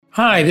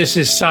Hi, this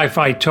is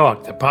Sci-Fi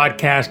Talk, the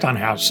podcast on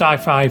how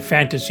sci-fi,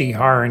 fantasy,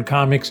 horror, and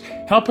comics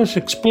help us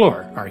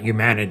explore our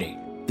humanity.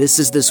 This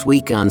is This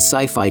Week on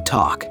Sci-Fi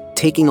Talk,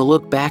 taking a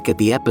look back at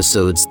the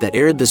episodes that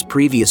aired this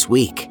previous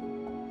week.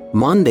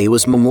 Monday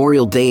was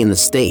Memorial Day in the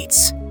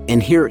States,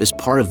 and here is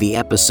part of the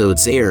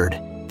episodes aired,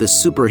 the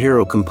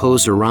superhero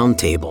composer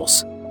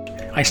roundtables.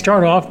 I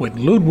start off with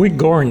Ludwig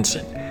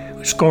Göransson,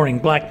 who's scoring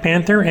Black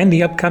Panther and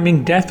the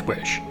upcoming Death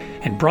Wish,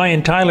 and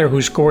Brian Tyler, who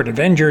scored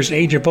Avengers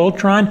Age of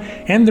Ultron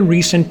and the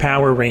recent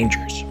Power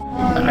Rangers.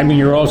 I mean,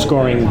 you're all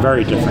scoring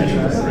very different.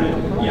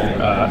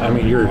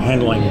 You're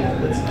handling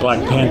Black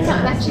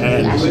Panther,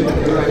 and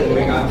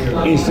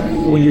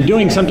when you're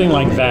doing something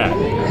like that,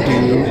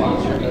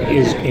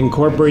 is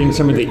incorporating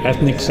some of the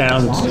ethnic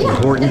sounds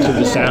important to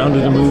the sound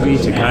of the movie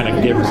to kind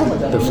of give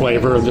the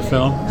flavor of the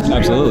film?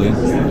 Absolutely.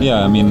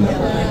 Yeah, I mean,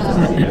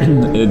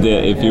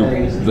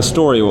 the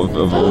story of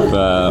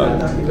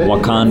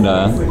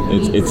Wakanda,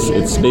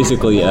 it's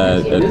basically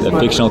a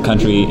fictional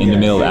country in the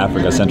middle of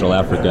Africa, Central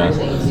Africa,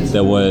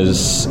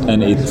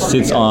 and it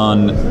sits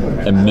on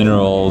a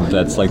mineral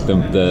that's like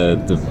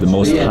the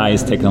most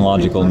highest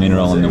technological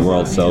mineral in the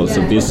world. So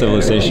this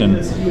civilization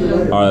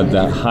are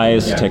the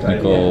highest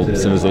technical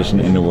civilization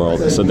in the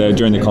world. So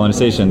during the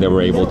colonization, they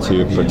were able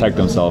to protect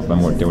themselves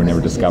and they were never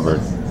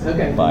discovered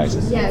by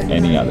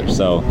any other.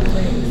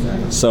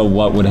 So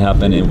what would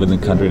happen within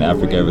the country in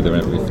Africa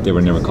if they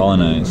were never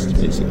colonized,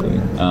 basically?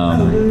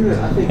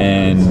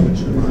 And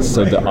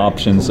so the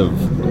options of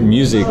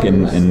music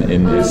in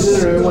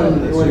this,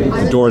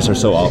 the doors are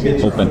so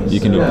open. You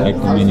can do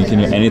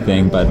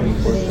anything, but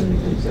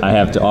I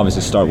have to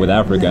obviously start with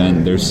Africa,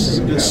 and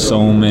there's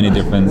so many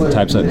different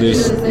types of,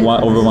 there's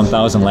over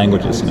 1,000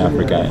 languages in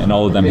Africa, and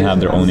all of them have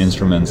their own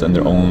instruments and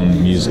their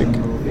own music.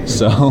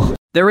 So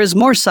there is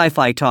more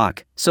sci-fi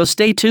talk, so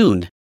stay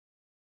tuned.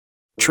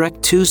 Trek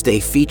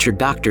Tuesday featured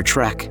Dr.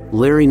 Trek,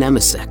 Larry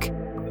Nemecek.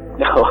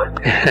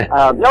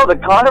 No, the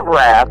Con of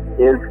Wrath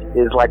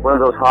is like one of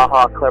those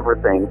ha-ha clever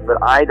things,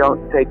 but I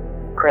don't take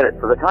credit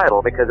for the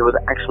title because it was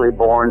actually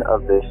born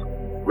of this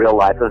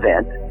real-life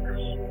event,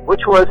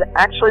 which was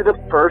actually the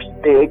first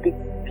big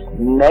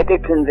mega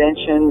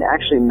convention,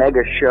 actually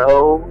mega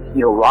show,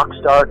 rock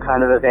star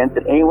kind of event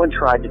that anyone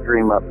tried to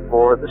dream up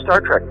for the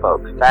Star Trek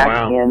folks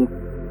back in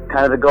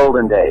kind of the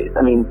golden days.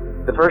 I mean,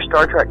 the first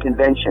Star Trek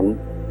convention,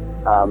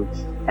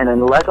 and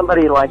unless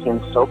somebody like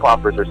in soap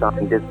operas or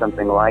something did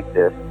something like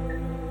this,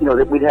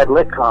 that we'd had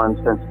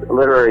LitCons, since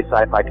literary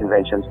sci-fi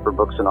conventions for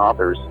books and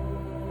authors,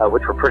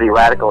 which were pretty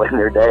radical in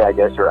their day, I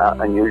guess, or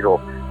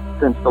unusual,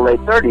 since the late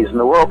 30s and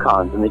the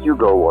Worldcons and the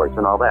Hugo Awards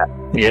and all that.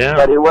 Yeah.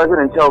 But it wasn't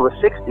until the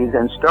 60s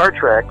and Star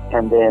Trek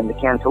and then the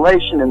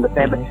cancellation and the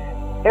fandom,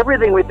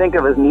 everything we think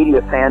of as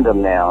media fandom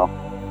now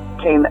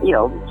came,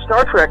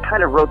 Star Trek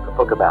kind of wrote the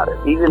book about it,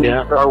 even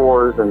Star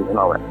Wars and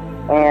all that.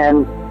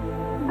 And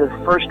the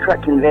first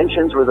Trek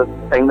conventions were the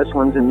famous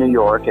ones in New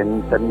York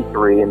in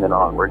 73 and then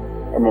onward.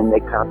 And then they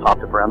kind of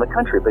popped up around the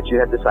country. But you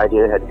had this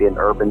idea it had to be an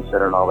urban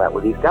center and all that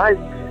with these guys.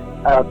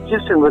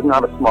 Houston was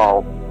not a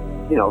small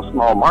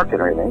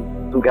market or anything.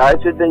 Some guys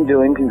who had been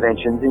doing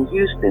conventions in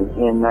Houston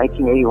in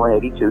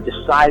 1981-82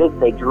 decided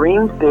they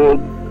dreamed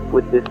big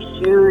with this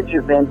huge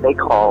event they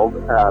called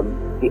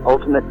the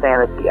Ultimate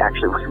Fantasy,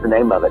 actually was the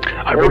name of it.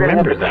 I remember that. They were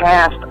going to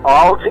have the cast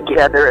all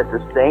together at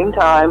the same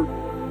time,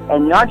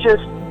 and not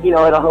just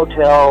at a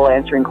hotel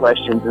answering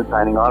questions and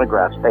signing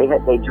autographs.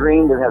 They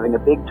dreamed of having a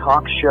big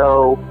talk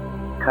show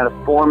kind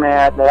of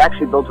format. They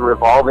actually built a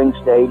revolving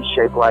stage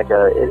shaped like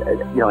an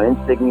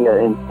insignia,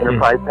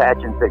 Enterprise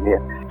patch insignia,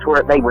 to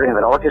where they were going to have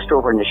an orchestra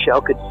where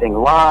Nichelle could sing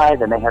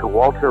live, and they had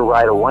Walter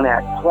write a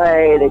one-act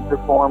play they'd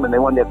perform, and they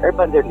wanted to have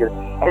everybody there together.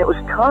 And it was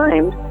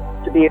timed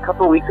to be a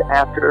couple of weeks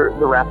after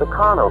the Wrath of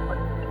Khan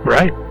opened.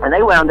 Right. And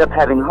they wound up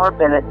having Harp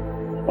Bennett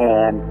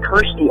and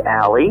Kirstie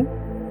Alley,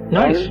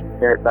 nice, and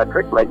Merritt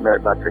Buttrick,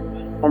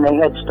 and they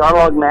had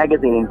Starlog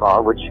magazine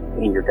involved, which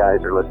your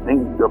guys are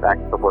listening. Go back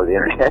before the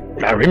internet.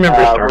 I remember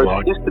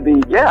Starlog. Used to be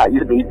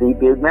the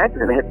big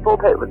magazine. They had full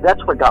page.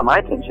 That's what got my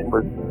attention,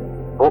 was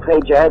full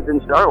page ads in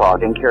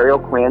Starlog, and Carrie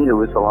O'Quinn, who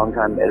was a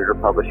longtime editor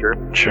publisher,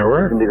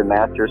 sure, and be the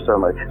master of so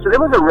much. So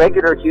there was a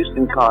regular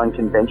Houston Con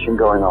convention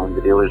going on in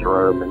the dealer's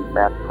room, and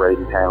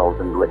masquerading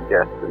panels and lit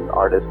guests and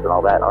artists and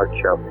all that art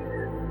show.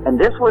 And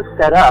this was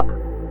set up.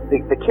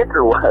 The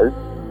kicker was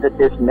that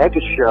this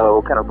mega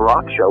show, kind of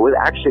rock show, was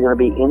actually going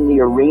to be in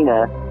the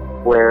arena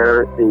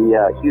where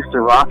the Houston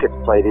Rockets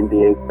played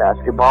NBA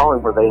basketball,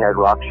 and where they had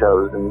rock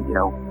shows and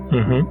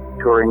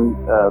touring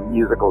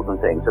musicals and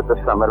things at the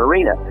Summit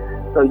Arena.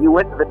 So you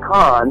went to the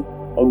con,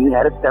 and you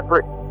had a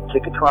separate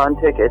Ticketron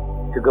ticket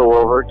to go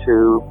over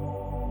to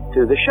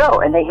the show.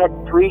 And they had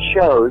 3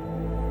 shows,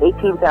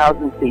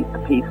 18,000 seats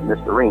apiece in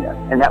this arena.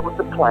 And that was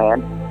the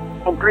plan.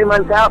 And 3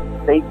 months out,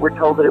 they were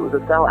told that it was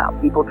a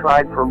sellout. People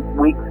tried for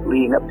weeks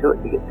leading up to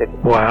it to get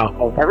tickets. Wow.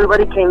 And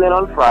everybody came in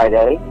on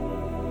Friday.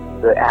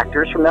 The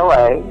actors from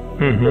L.A.,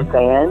 the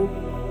fans,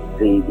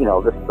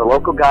 the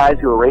local guys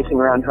who were racing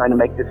around trying to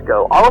make this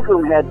go, all of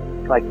whom had,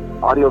 like,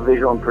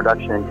 audiovisual and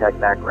production and tech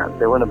backgrounds.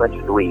 They weren't a bunch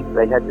of dweebs.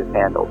 They had this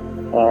handled.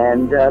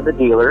 and the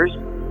dealers.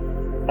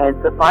 And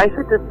suffice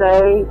it to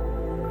say,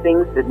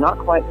 things did not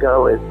quite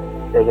go as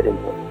they had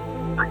intended.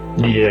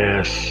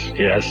 Yes.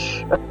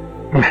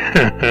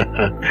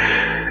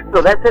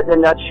 So that's it in a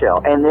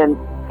nutshell. And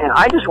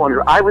I just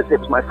wonder, it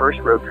was my first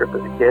road trip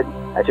as a kid.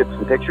 I took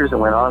some pictures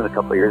and went on, and a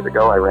couple of years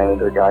ago I ran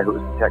into a guy who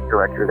was the tech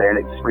director there, and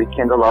it just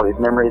rekindled all these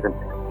memories. And,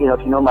 if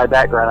you know my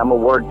background, I'm a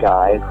word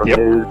guy from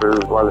news,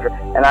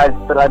 and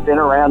I've been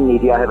around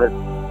media.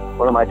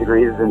 One of my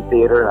degrees is in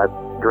theater, and I've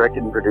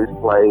directed and produced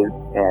plays,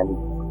 and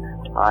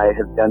I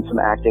have done some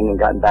acting and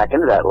gotten back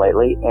into that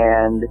lately,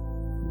 and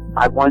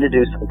I wanted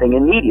to do something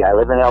in media. I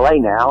live in LA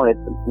now, and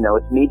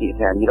it's media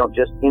town. You don't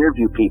just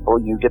interview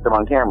people, you get them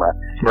on camera.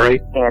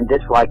 Right. And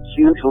this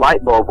huge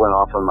light bulb went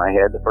off in my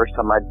head the first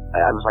time I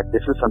was like,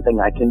 this is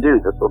something I can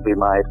do. This will be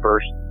my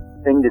first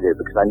thing to do,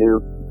 because I knew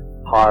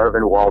Harv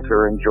and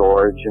Walter and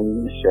George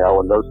and Michelle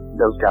and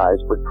those guys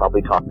would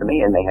probably talk to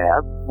me, and they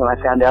have. When I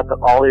found out that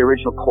all the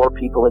original core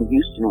people in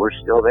Houston were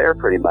still there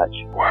pretty much.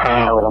 Wow.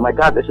 I went, oh my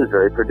God, this is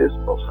very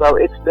producible. So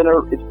it's been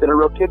a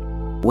real kick.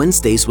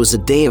 Wednesdays was a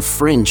day of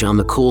Fringe on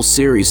the cool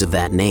series of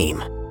that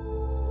name.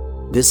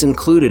 This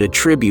included a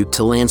tribute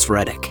to Lance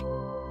Reddick.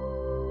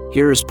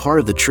 Here is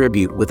part of the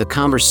tribute with a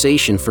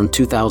conversation from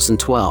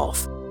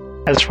 2012.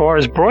 As far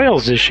as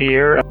Broyles this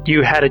year,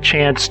 you had a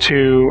chance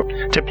to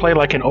play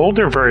like an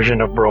older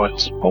version of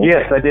Broyles.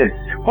 Yes, I did.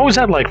 What was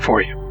that like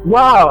for you?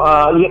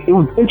 Wow, it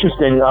was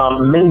interesting,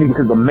 mainly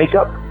because of the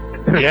makeup.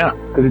 Yeah.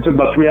 Because it took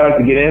about 3 hours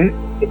to get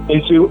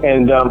into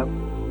and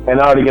an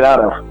hour to get out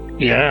of.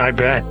 Yeah, I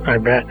bet.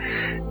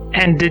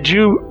 And did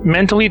you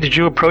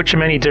approach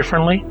him any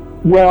differently?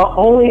 Well,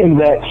 only in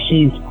that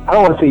I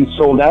don't want to say he's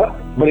sold out,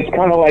 but it's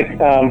kind of like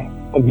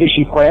a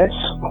Vichy France.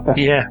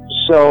 Yeah.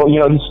 So,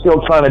 he's still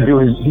trying to do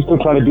his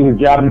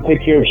job and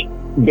take care of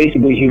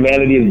basically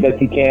humanity as best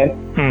he can.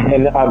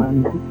 Mm-hmm.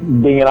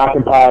 And being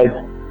occupied.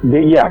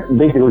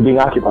 Basically being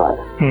occupied.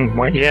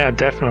 Well, yeah,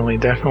 definitely.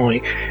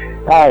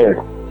 Tired.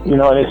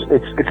 And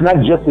it's not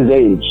just his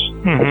age.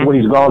 Mm-hmm. It's what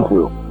he's gone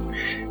through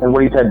and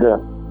what he's had to.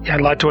 Yeah, a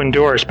lot to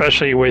endure,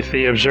 especially with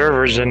the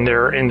observers in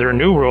their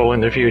new role in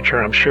the future,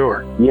 I'm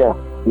sure. Yeah.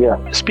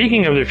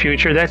 Speaking of the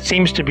future, that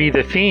seems to be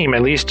the theme,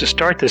 at least to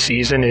start the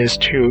season, is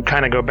to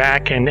kind of go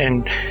back and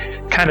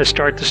kind of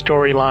start the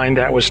storyline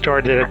that was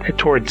started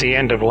towards the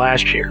end of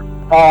last year.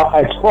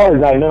 As far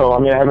as I know,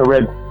 I haven't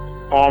read.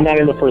 I'm not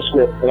in the first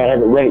script, and I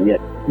haven't read it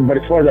yet. But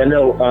as far as I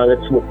know,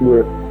 that's where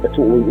we're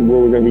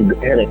going to be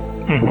heading.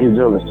 Mm-hmm. With the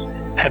observers.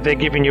 Have they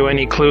given you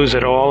any clues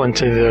at all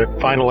into the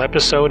final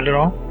episode at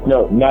all?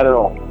 No, not at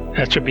all.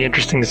 That should be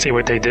interesting to see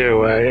what they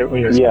do,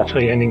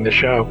 especially ending the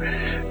show.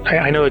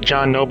 I know that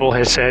John Noble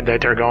has said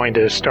that they're going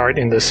to start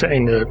in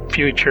the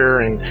future,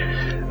 and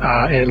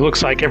it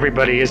looks like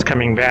everybody is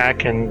coming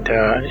back, and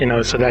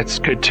so that's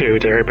good too.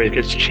 That everybody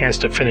gets a chance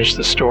to finish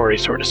the story,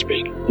 so to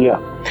speak. Yeah.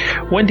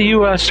 When do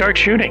you start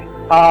shooting?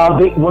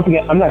 Once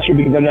again, I'm not sure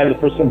because I'm not in the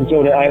first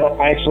episode. I'm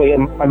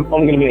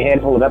only going to be a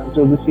handful of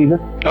episodes this season.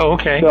 Oh,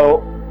 okay.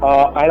 So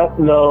I don't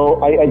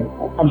know.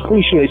 I'm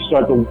pretty sure they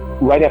start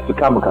right after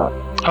Comic-Con.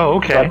 Oh,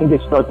 okay. So I think they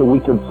start the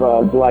week of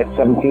July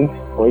 17th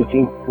or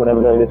 18th,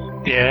 whatever that is.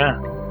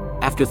 Yeah.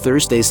 After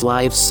Thursday's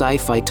live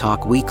Sci-Fi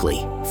Talk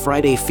Weekly,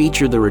 Friday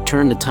featured the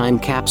Return to Time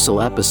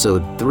Capsule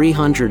episode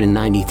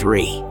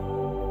 393.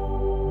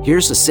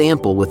 Here's a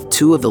sample with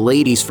two of the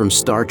ladies from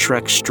Star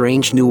Trek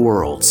Strange New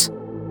Worlds.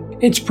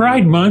 It's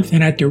Pride Month,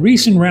 and at the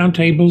recent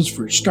roundtables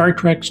for Star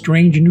Trek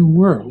Strange New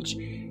Worlds,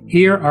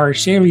 here are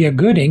Celia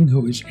Gooding,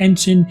 who is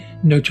Ensign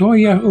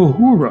Notoya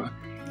Uhura,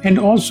 and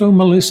also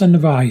Melissa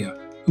Navaya,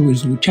 who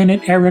is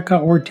Lieutenant Erica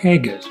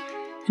Ortegas,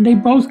 and they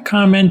both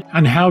comment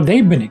on how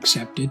they've been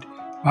accepted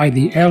by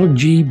the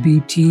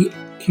LGBTQIA+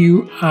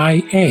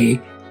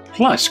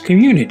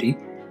 community.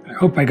 I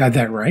hope I got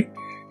that right,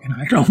 and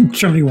I don't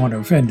certainly want to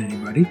offend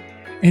anybody.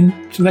 And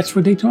so that's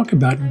what they talk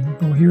about, and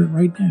we'll hear it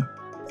right now.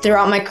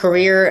 Throughout my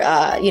career,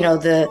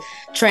 the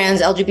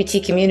trans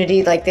LGBT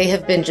community, they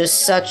have been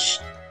just such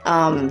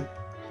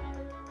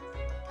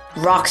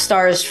rock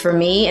stars for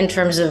me in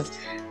terms of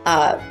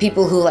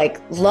people who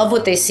love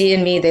what they see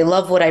in me. They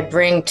love what I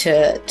bring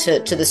to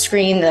the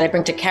screen, that I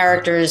bring to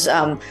characters.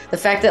 The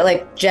fact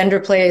that gender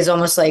play is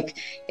almost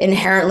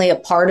inherently a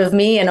part of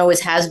me and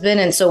always has been.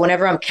 And so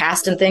whenever I'm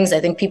cast in things,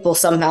 I think people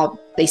somehow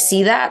they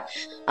see that.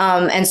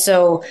 And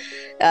so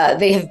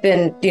they have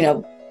been,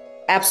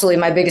 absolutely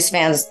my biggest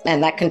fans,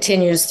 and that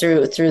continues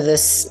through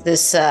this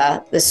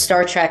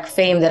Star Trek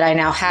fame that I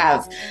now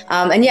have.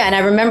 And I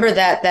remember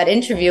that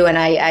interview, and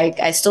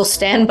I still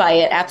stand by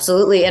it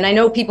absolutely. And I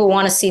know people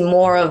want to see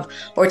more of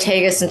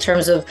Ortegas in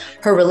terms of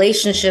her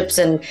relationships,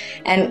 and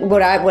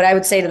what I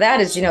would say to that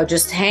is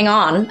just hang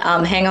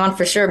on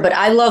for sure. But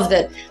I love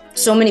that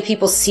so many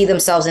people see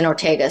themselves in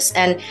Ortegas.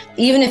 And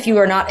even if you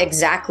are not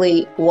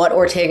exactly what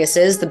Ortegas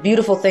is, the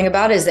beautiful thing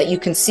about it is that you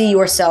can see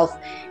yourself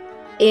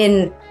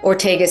in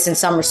Ortegas in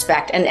some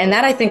respect. And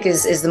that I think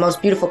is the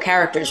most beautiful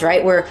characters,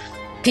 right? Where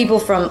people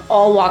from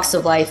all walks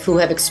of life who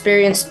have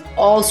experienced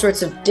all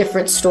sorts of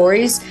different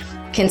stories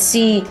can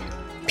see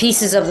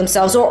pieces of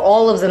themselves or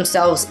all of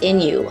themselves in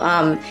you.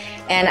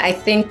 And I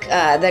think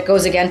that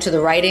goes again to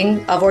the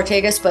writing of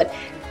Ortegas, but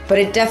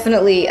it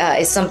definitely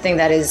is something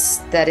that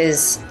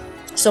is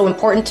so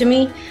important to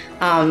me.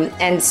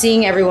 And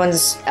seeing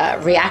everyone's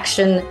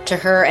reaction to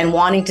her and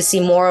wanting to see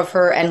more of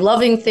her and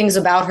loving things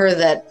about her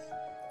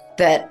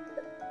that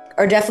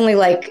are definitely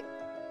like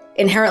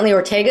inherently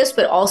Ortegas,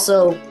 but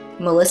also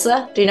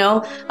Melissa,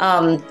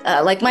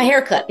 like my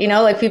haircut,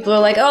 like people are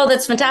like, oh,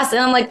 that's fantastic.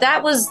 And I'm like,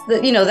 that was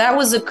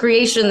a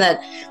creation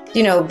that,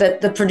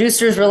 that the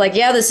producers were like,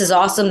 yeah, this is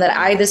awesome.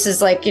 This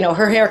is like,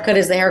 her haircut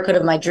is the haircut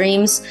of my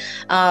dreams.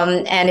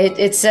 And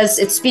it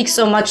speaks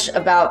so much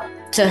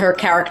to her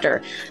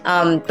character.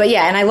 But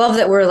yeah, and I love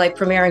that we're like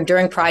premiering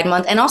during Pride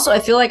Month. And also I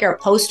feel like our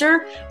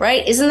poster,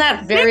 right? Isn't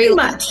that very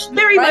much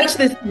this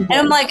season. And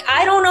I'm like,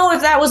 I don't know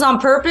if that was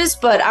on purpose,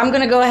 but I'm going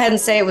to go ahead and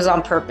say it was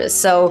on purpose.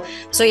 So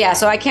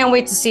I can't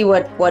wait to see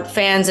what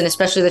fans and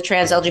especially the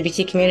trans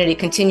LGBT community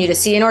continue to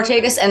see in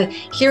Ortegas, and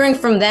hearing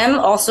from them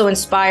also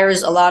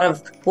inspires a lot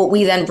of what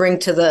we then bring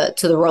to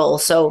the role.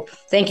 So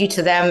thank you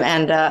to them.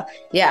 And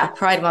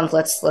Pride Month,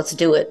 let's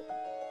do it.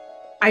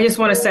 I just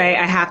want to say,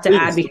 I have to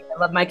add, because I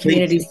love my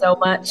community so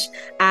much.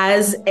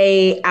 As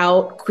a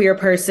out queer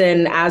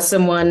person, as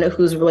someone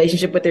whose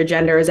relationship with their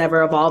gender is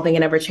ever evolving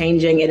and ever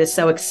changing, it is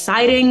so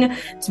exciting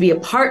to be a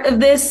part of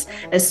this,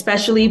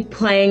 especially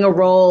playing a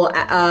role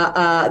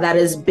that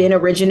has been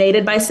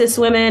originated by cis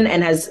women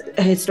and has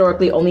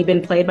historically only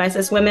been played by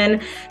cis women.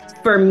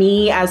 For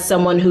me, as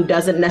someone who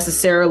doesn't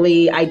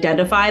necessarily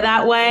identify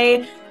that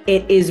way,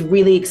 it is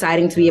really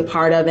exciting to be a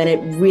part of, and it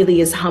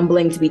really is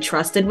humbling to be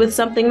trusted with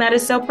something that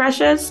is so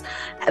precious.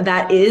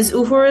 That is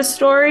Uhura's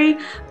story.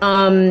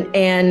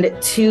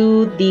 And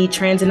to the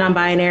trans and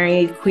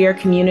non-binary queer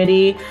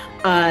community,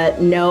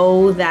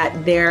 know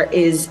that there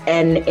is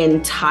an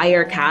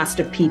entire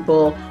cast of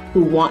people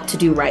who want to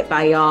do right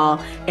by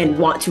y'all and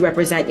want to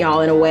represent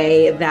y'all in a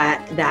way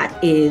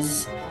that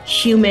is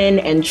human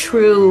and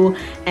true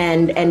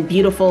and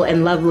beautiful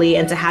and lovely.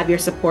 And to have your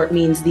support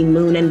means the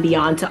moon and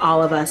beyond to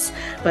all of us,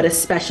 but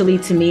especially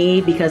to me,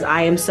 because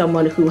I am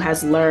someone who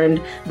has learned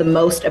the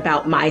most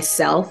about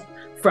myself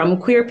from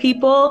queer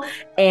people.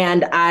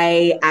 And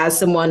I, as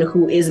someone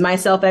who is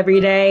myself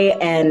every day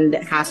and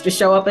has to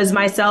show up as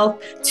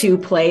myself to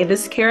play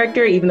this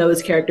character, even though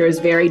this character is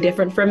very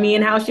different from me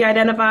and how she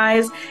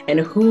identifies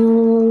and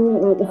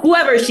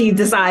whoever she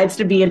decides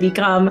to be and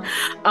become,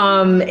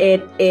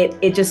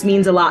 it just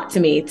means a lot to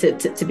me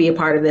to be a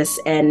part of this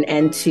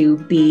and to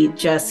be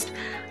just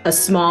a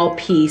small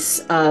piece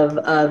of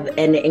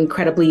an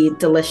incredibly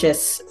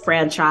delicious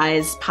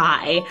franchise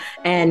pie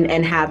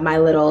and have my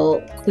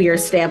little queer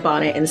stamp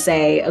on it and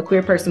say a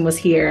queer person was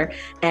here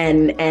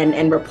and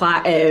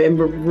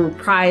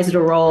reprised a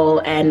role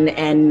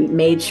and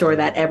made sure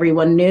that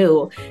everyone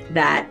knew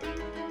that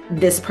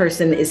this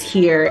person is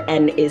here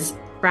and is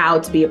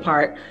proud to be a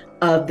part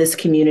of this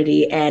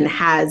community and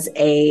has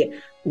a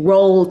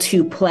role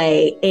to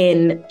play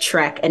in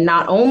Trek, and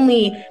not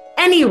only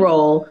any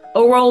role,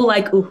 a role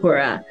like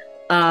Uhura.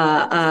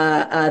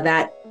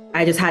 That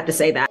I just had to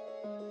say that.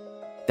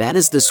 That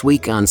is this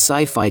week on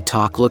Sci-Fi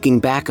Talk, looking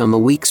back on the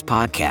week's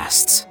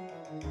podcasts.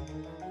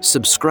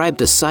 Subscribe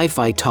to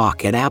Sci-Fi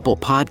Talk at Apple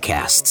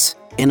Podcasts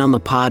and on the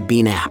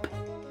Podbean app.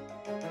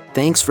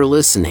 Thanks for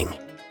listening.